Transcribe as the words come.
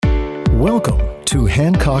Welcome to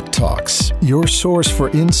Hancock Talks, your source for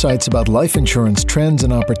insights about life insurance trends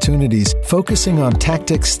and opportunities, focusing on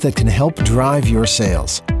tactics that can help drive your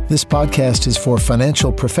sales. This podcast is for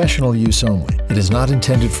financial professional use only. It is not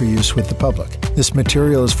intended for use with the public. This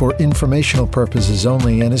material is for informational purposes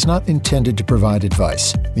only and is not intended to provide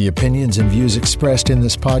advice. The opinions and views expressed in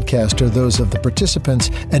this podcast are those of the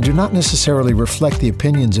participants and do not necessarily reflect the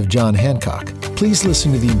opinions of John Hancock. Please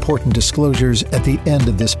listen to the important disclosures at the end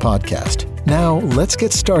of this podcast. Now, let's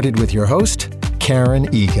get started with your host,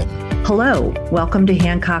 Karen Egan. Hello, welcome to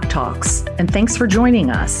Hancock Talks, and thanks for joining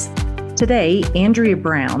us. Today, Andrea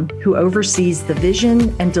Brown, who oversees the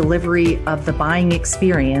vision and delivery of the buying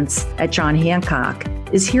experience at John Hancock,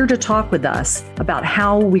 is here to talk with us about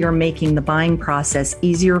how we are making the buying process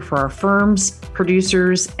easier for our firms,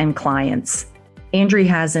 producers, and clients. Andrea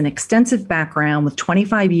has an extensive background with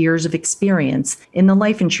 25 years of experience in the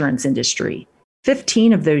life insurance industry.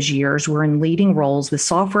 15 of those years were in leading roles with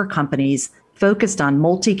software companies focused on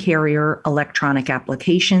multi-carrier electronic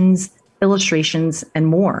applications, illustrations, and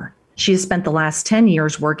more. She has spent the last 10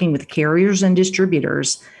 years working with carriers and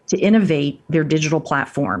distributors to innovate their digital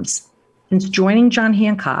platforms. Since joining John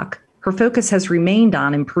Hancock, her focus has remained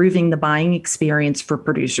on improving the buying experience for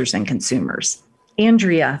producers and consumers.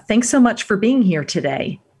 Andrea, thanks so much for being here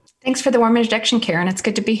today. Thanks for the warm introduction, Karen. It's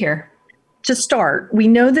good to be here. To start, we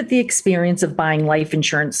know that the experience of buying life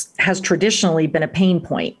insurance has traditionally been a pain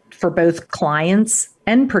point for both clients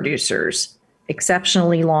and producers.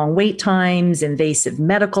 Exceptionally long wait times, invasive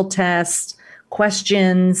medical tests,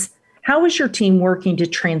 questions. How is your team working to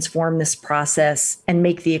transform this process and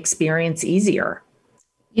make the experience easier?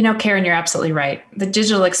 You know, Karen, you're absolutely right. The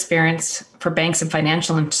digital experience for banks and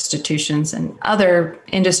financial institutions and other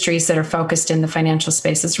industries that are focused in the financial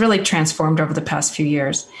space has really transformed over the past few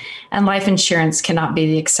years. And life insurance cannot be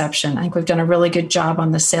the exception. I think we've done a really good job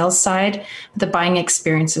on the sales side. The buying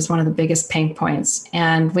experience is one of the biggest pain points.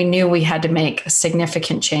 And we knew we had to make a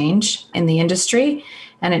significant change in the industry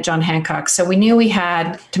and at John Hancock. So we knew we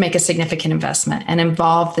had to make a significant investment and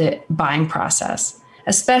involve the buying process,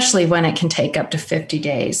 especially when it can take up to 50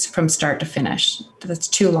 days from start to finish. That's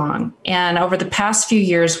too long. And over the past few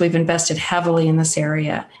years, we've invested heavily in this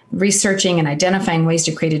area, researching and identifying ways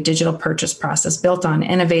to create a digital purchase process built on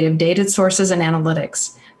innovative data sources and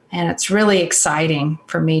analytics. And it's really exciting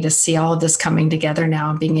for me to see all of this coming together now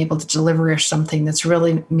and being able to deliver something that's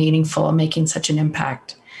really meaningful and making such an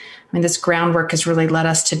impact. I mean, this groundwork has really led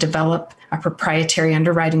us to develop a proprietary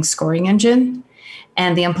underwriting scoring engine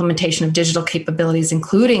and the implementation of digital capabilities,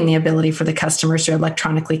 including the ability for the customers to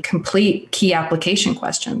electronically complete key application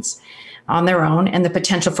questions on their own and the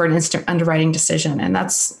potential for an instant underwriting decision. And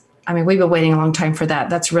we've been waiting a long time for that.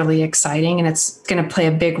 That's really exciting, and it's going to play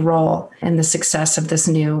a big role in the success of this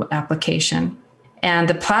new application. And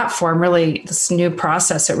the platform, really, this new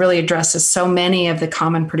process, it really addresses so many of the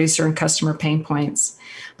common producer and customer pain points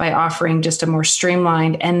by offering just a more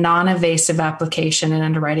streamlined and non-invasive application and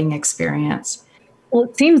underwriting experience. Well,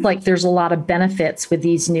 it seems like there's a lot of benefits with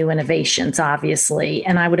these new innovations, obviously.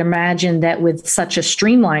 And I would imagine that with such a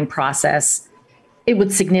streamlined process, it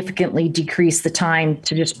would significantly decrease the time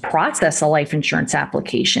to just process a life insurance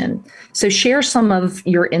application. So share some of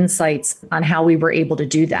your insights on how we were able to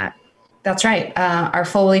do that. That's right. Our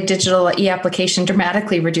fully digital e-application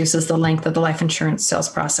dramatically reduces the length of the life insurance sales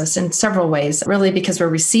process in several ways, really because we're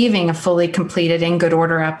receiving a fully completed in good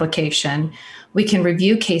order application. We can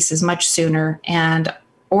review cases much sooner and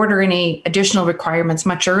order any additional requirements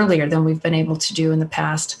much earlier than we've been able to do in the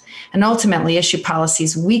past, and ultimately issue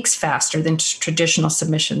policies weeks faster than traditional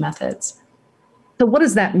submission methods. So what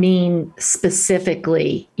does that mean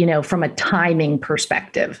specifically, from a timing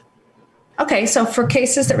perspective? Okay, so for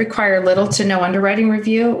cases that require little to no underwriting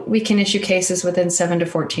review, we can issue cases within 7 to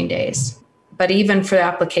 14 days. But even for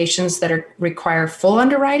applications that require full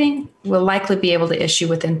underwriting, we'll likely be able to issue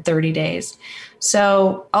within 30 days.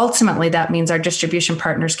 So ultimately, that means our distribution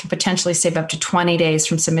partners can potentially save up to 20 days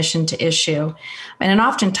from submission to issue. And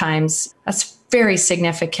oftentimes, that's very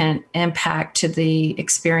significant impact to the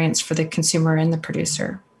experience for the consumer and the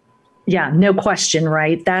producer. Yeah, no question,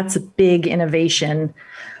 right? That's a big innovation.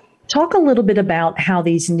 Talk a little bit about how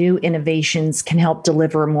these new innovations can help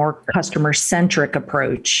deliver a more customer-centric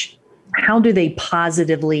approach. How do they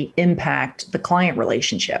positively impact the client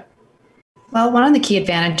relationship? Well, one of the key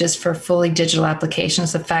advantages for fully digital applications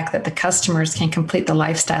is the fact that the customers can complete the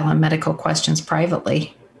lifestyle and medical questions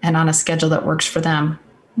privately and on a schedule that works for them.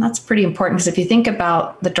 And that's pretty important because if you think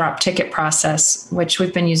about the drop ticket process, which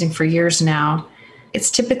we've been using for years now, It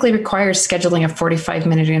typically requires scheduling a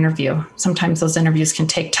 45-minute interview. Sometimes those interviews can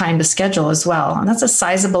take time to schedule as well. And that's a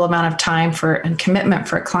sizable amount of time and commitment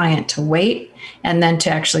for a client to wait and then to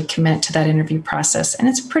actually commit to that interview process. And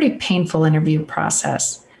it's a pretty painful interview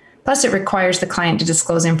process. Plus, it requires the client to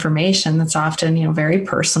disclose information that's often, very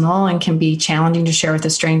personal and can be challenging to share with a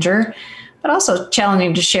stranger, but also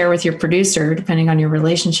challenging to share with your producer, depending on your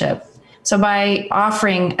relationship. So by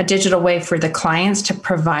offering a digital way for the clients to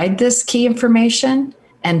provide this key information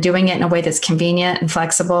and doing it in a way that's convenient and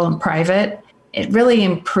flexible and private, it really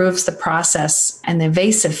improves the process and the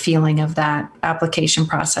evasive feeling of that application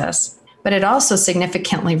process. But it also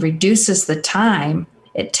significantly reduces the time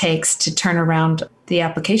it takes to turn around the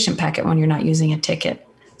application packet when you're not using a ticket.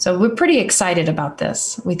 So we're pretty excited about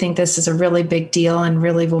this. We think this is a really big deal and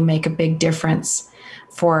really will make a big difference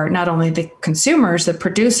for not only the consumers, the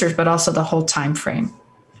producers, but also the whole time frame.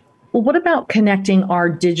 Well, what about connecting our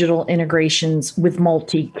digital integrations with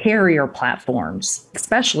multi-carrier platforms,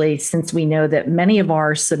 especially since we know that many of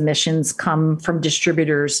our submissions come from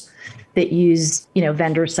distributors that use,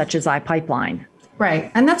 vendors such as iPipeline?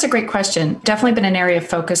 Right. And that's a great question. Definitely been an area of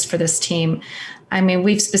focus for this team.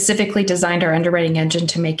 We've specifically designed our underwriting engine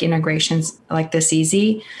to make integrations like this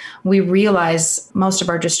easy. We realize most of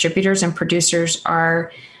our distributors and producers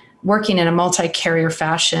are working in a multi-carrier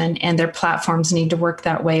fashion, and their platforms need to work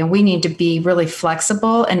that way. And we need to be really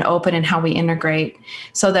flexible and open in how we integrate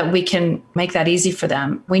so that we can make that easy for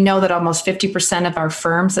them. We know that almost 50% of our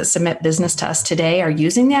firms that submit business to us today are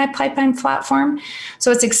using the iPipeline platform.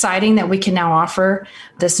 So it's exciting that we can now offer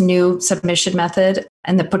this new submission method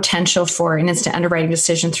and the potential for an instant underwriting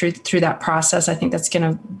decision through that process. I think that's going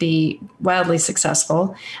to be wildly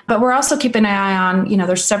successful. But we're also keeping an eye on,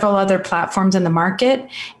 there's several other platforms in the market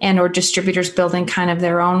or distributors building kind of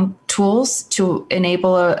their own tools to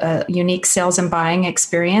enable a unique sales and buying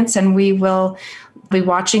experience. And we will be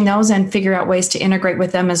watching those and figure out ways to integrate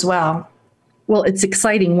with them as well. Well, it's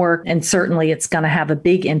exciting work, and certainly it's going to have a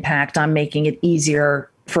big impact on making it easier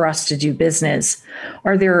for us to do business.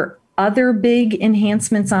 Are there other big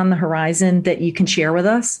enhancements on the horizon that you can share with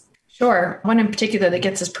us? Sure. One in particular that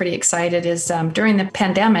gets us pretty excited is during the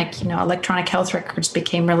pandemic, electronic health records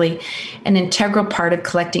became really an integral part of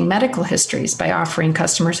collecting medical histories by offering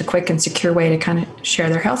customers a quick and secure way to kind of share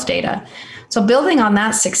their health data. So building on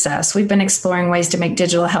that success, we've been exploring ways to make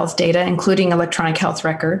digital health data, including electronic health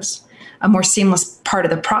records, a more seamless part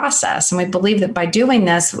of the process. And we believe that by doing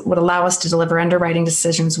this would allow us to deliver underwriting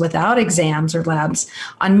decisions without exams or labs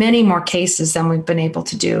on many more cases than we've been able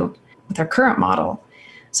to do with our current model.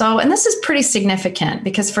 So, and this is pretty significant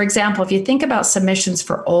because, for example, if you think about submissions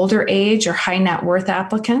for older age or high net worth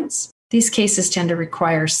applicants, these cases tend to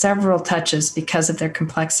require several touches because of their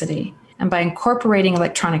complexity. And by incorporating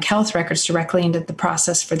electronic health records directly into the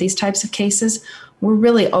process for these types of cases, we're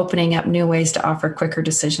really opening up new ways to offer quicker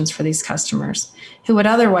decisions for these customers who would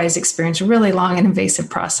otherwise experience really long and invasive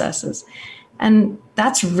processes. And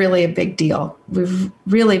that's really a big deal. We've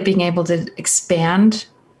really being able to expand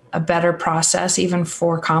a better process, even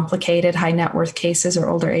for complicated high net worth cases or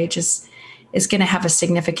older ages, is going to have a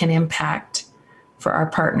significant impact for our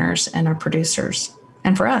partners and our producers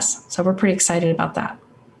and for us. So we're pretty excited about that.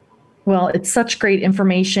 Well, it's such great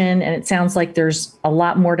information, and it sounds like there's a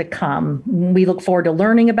lot more to come. We look forward to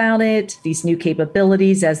learning about it, these new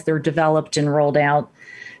capabilities as they're developed and rolled out.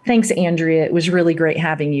 Thanks, Andrea. It was really great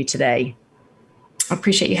having you today. I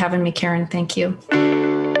appreciate you having me, Karen. Thank you.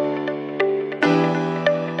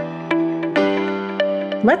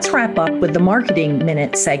 Let's wrap up with the Marketing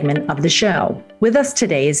Minute segment of the show. With us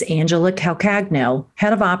today is Angela Calcagno,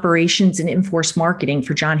 Head of Operations and Inforce Marketing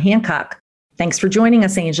for John Hancock. Thanks for joining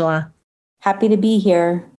us, Angela. Happy to be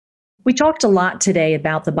here. We talked a lot today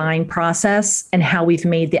about the buying process and how we've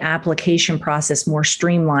made the application process more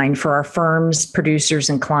streamlined for our firms, producers,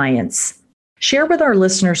 and clients. Share with our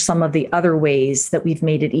listeners some of the other ways that we've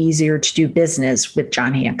made it easier to do business with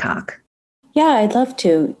John Hancock. Yeah, I'd love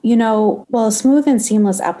to. While a smooth and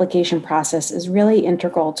seamless application process is really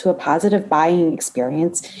integral to a positive buying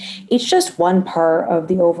experience, it's just one part of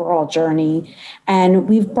the overall journey. And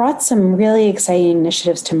we've brought some really exciting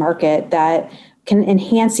initiatives to market that can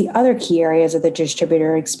enhance the other key areas of the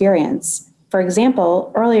distributor experience. For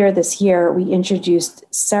example, earlier this year, we introduced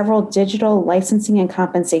several digital licensing and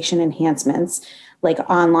compensation enhancements, like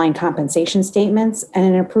online compensation statements and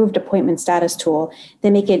an improved appointment status tool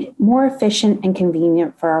that make it more efficient and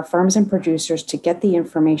convenient for our firms and producers to get the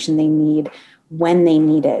information they need when they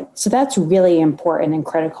need it. So that's really important and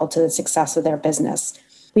critical to the success of their business.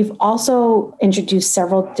 We've also introduced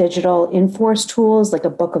several digital in-force tools like a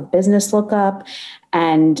book of business lookup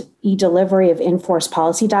and e-delivery of in-force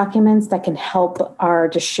policy documents that can help our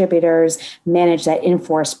distributors manage that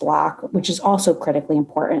in-force block, which is also critically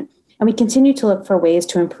important. And we continue to look for ways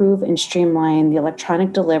to improve and streamline the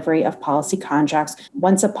electronic delivery of policy contracts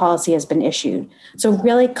once a policy has been issued. So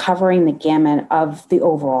really covering the gamut of the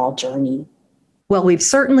overall journey. Well, we've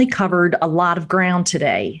certainly covered a lot of ground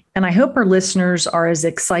today, and I hope our listeners are as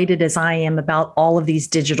excited as I am about all of these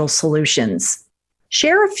digital solutions.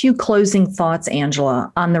 Share a few closing thoughts,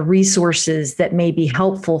 Angela, on the resources that may be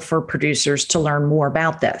helpful for producers to learn more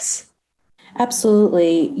about this.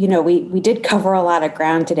 Absolutely. We did cover a lot of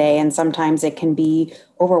ground today, and sometimes it can be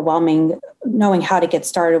overwhelming knowing how to get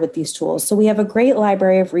started with these tools. So we have a great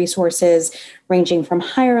library of resources ranging from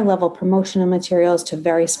higher level promotional materials to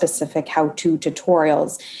very specific how-to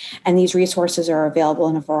tutorials. And these resources are available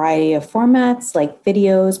in a variety of formats like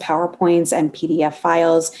videos, PowerPoints, and PDF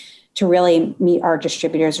files to really meet our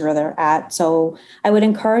distributors where they're at. So I would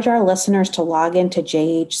encourage our listeners to log into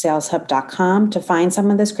jhsaleshub.com to find some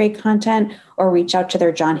of this great content or reach out to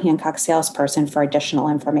their John Hancock salesperson for additional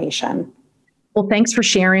information. Well, thanks for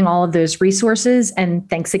sharing all of those resources, and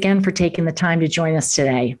thanks again for taking the time to join us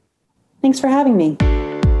today. Thanks for having me.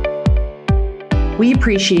 We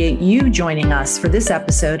appreciate you joining us for this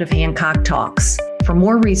episode of Hancock Talks. For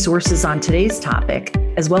more resources on today's topic,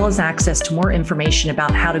 as well as access to more information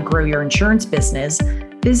about how to grow your insurance business,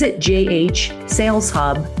 visit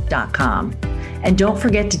jhsaleshub.com. And don't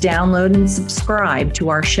forget to download and subscribe to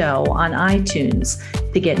our show on iTunes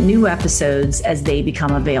to get new episodes as they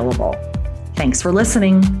become available. Thanks for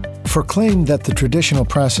listening. For claim that the traditional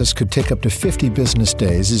process could take up to 50 business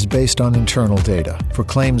days is based on internal data. For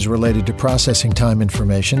claims related to processing time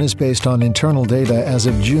information is based on internal data as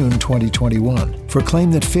of June 2021. For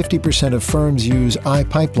claim that 50% of firms use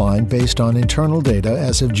iPipeline based on internal data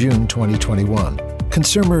as of June 2021.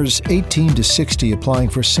 Consumers 18 to 60 applying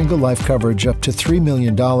for single life coverage up to $3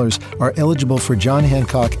 million are eligible for John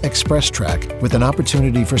Hancock Express Track, with an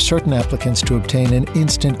opportunity for certain applicants to obtain an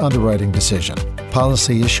instant underwriting decision.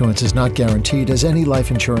 Policy issuance is not guaranteed, as any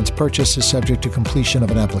life insurance purchase is subject to completion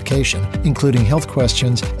of an application, including health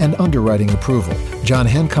questions and underwriting approval. John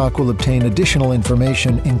Hancock will obtain additional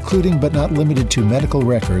information, including but not limited to medical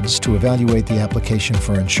records, to evaluate the application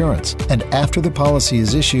for insurance, and after the policy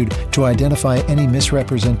is issued, to identify any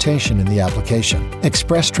misrepresentation in the application.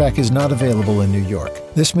 Express Track is not available in New York.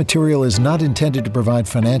 This material is not intended to provide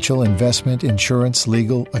financial, investment, insurance,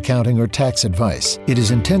 legal, accounting, or tax advice. It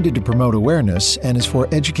is intended to promote awareness and is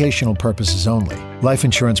for educational purposes only. Life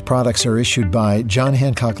insurance products are issued by John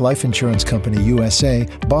Hancock Life Insurance Company, USA,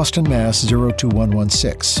 Boston, Mass.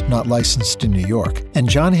 02116, not licensed in New York, and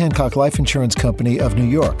John Hancock Life Insurance Company of New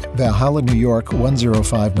York, Valhalla, New York,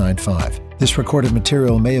 10595. This recorded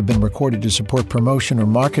material may have been recorded to support promotion or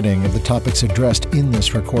marketing of the topics addressed in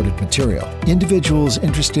this recorded material. Individuals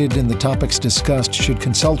interested in the topics discussed should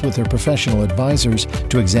consult with their professional advisors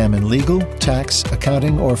to examine legal, tax,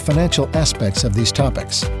 accounting, or financial aspects of these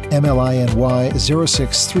topics. MLINY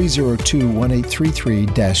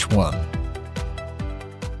 063021833-1.